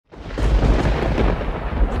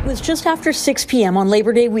It was just after 6 p.m. on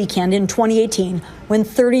Labor Day weekend in 2018 when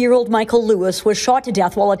 30-year-old Michael Lewis was shot to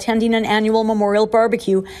death while attending an annual memorial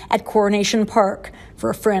barbecue at Coronation Park for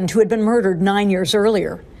a friend who had been murdered 9 years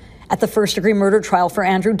earlier. At the first-degree murder trial for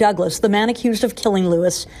Andrew Douglas, the man accused of killing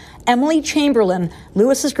Lewis, Emily Chamberlain,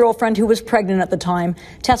 Lewis's girlfriend who was pregnant at the time,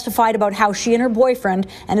 testified about how she and her boyfriend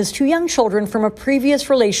and his 2 young children from a previous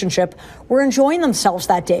relationship were enjoying themselves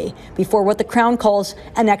that day before what the Crown calls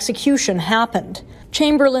an execution happened.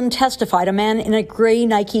 Chamberlain testified a man in a gray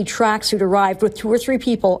Nike tracksuit arrived with 2 or 3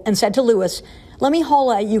 people and said to Lewis, "Let me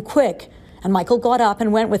holla at you quick." And Michael got up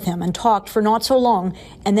and went with him and talked for not so long,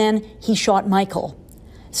 and then he shot Michael.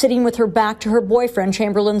 Sitting with her back to her boyfriend,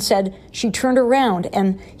 Chamberlain said she turned around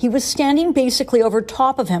and he was standing basically over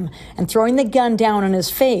top of him and throwing the gun down on his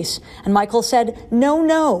face. And Michael said, "No,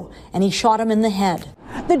 no," and he shot him in the head.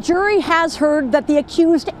 The jury has heard that the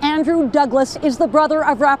accused Andrew Douglas is the brother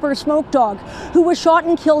of rapper Dawg, who was shot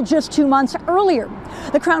and killed just 2 months earlier.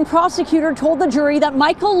 The Crown prosecutor told the jury that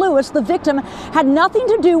Michael Lewis, the victim, had nothing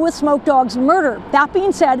to do with Dawg's murder. That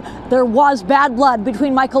being said, there was bad blood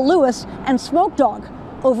between Michael Lewis and Dawg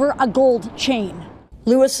over a gold chain.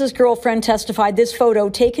 Lewis's girlfriend testified this photo,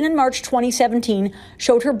 taken in March 2017,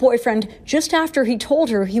 showed her boyfriend just after he told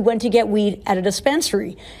her he went to get weed at a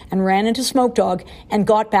dispensary and ran into Dawg and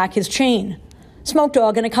got back his chain.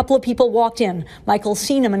 Dawg and a couple of people walked in. Michael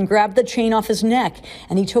seen him and grabbed the chain off his neck,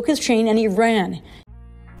 and he took his chain and he ran.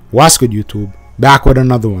 What's good, YouTube? Back with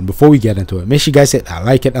another one. Before we get into it, make sure you guys hit that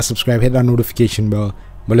like, hit that subscribe, hit that notification bell.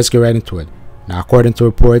 But let's get right into it. Now, according to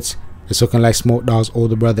reports, it's looking like Dawg's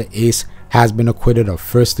older brother Ace has been acquitted of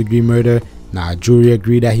first-degree murder. Now, a jury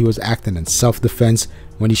agreed that he was acting in self-defense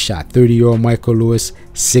when he shot 30-year-old Michael Lewis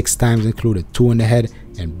 6 times, including 2 in the head,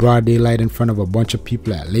 in broad daylight in front of a bunch of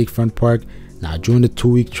people at Lakefront Park. Now, during the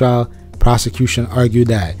 2-week trial, prosecution argued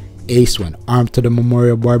that Ace went armed to the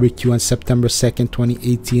memorial barbecue on September 2nd,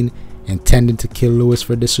 2018, intending to kill Lewis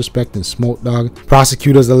for disrespecting Dawg.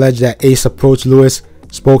 Prosecutors alleged that Ace approached Lewis,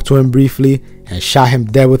 spoke to him briefly, and shot him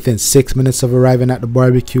dead within 6 minutes of arriving at the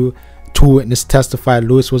barbecue. 2 witnesses testified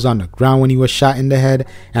Lewis was on the ground when he was shot in the head,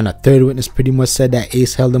 and a 3rd witness pretty much said that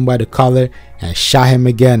Ace held him by the collar and shot him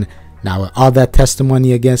again. Now, with all that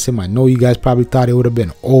testimony against him, I know you guys probably thought it would have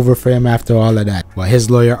been over for him after all of that. But his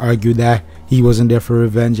lawyer argued that he wasn't there for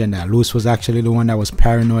revenge and that Lewis was actually the one that was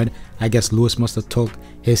paranoid. I guess Lewis must have took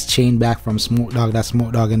his chain back from Dawg that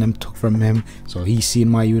Dawg and them took from him. So he seen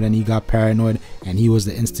my youth and he got paranoid and he was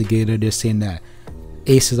the instigator. They're saying that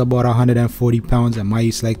Ace is about 140 pounds and my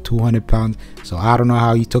youth's like 200 pounds. So I don't know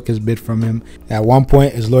how he took his bid from him. At one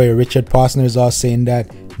point, his lawyer Richard Posner is all saying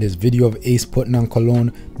that there's video of Ace putting on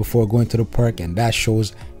cologne before going to the park, and that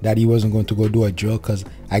shows that he wasn't going to go do a drill, because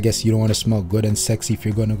I guess you don't want to smell good and sexy if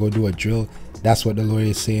you're going to go do a drill. That's what the lawyer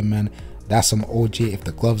is saying, man. That's some OJ, if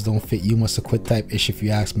the gloves don't fit, you must have quit type ish, if you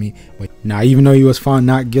ask me. But now, even though he was found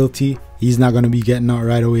not guilty, he's not going to be getting out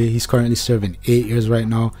right away. He's currently serving 8 years right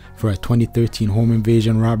now for a 2013 home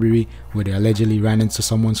invasion robbery where they allegedly ran into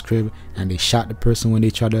someone's crib and they shot the person when they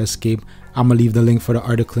tried to escape. I'm going to leave the link for the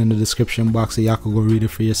article in the description box so y'all can go read it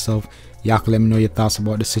for yourself. Y'all can let me know your thoughts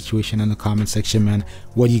about the situation in the comment section, man.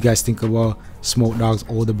 What do you guys think about Dawg's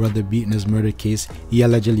older brother beating his murder case? He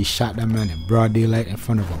allegedly shot that man in broad daylight in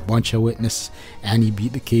front of a bunch of witnesses and he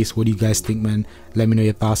beat the case. What do you guys think, man? Let me know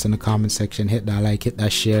your thoughts in the comment section. Hit that like, hit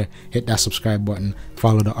that share, hit that subscribe button.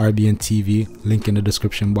 Follow the RBN TV, link in the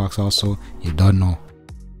description box also. You don't know.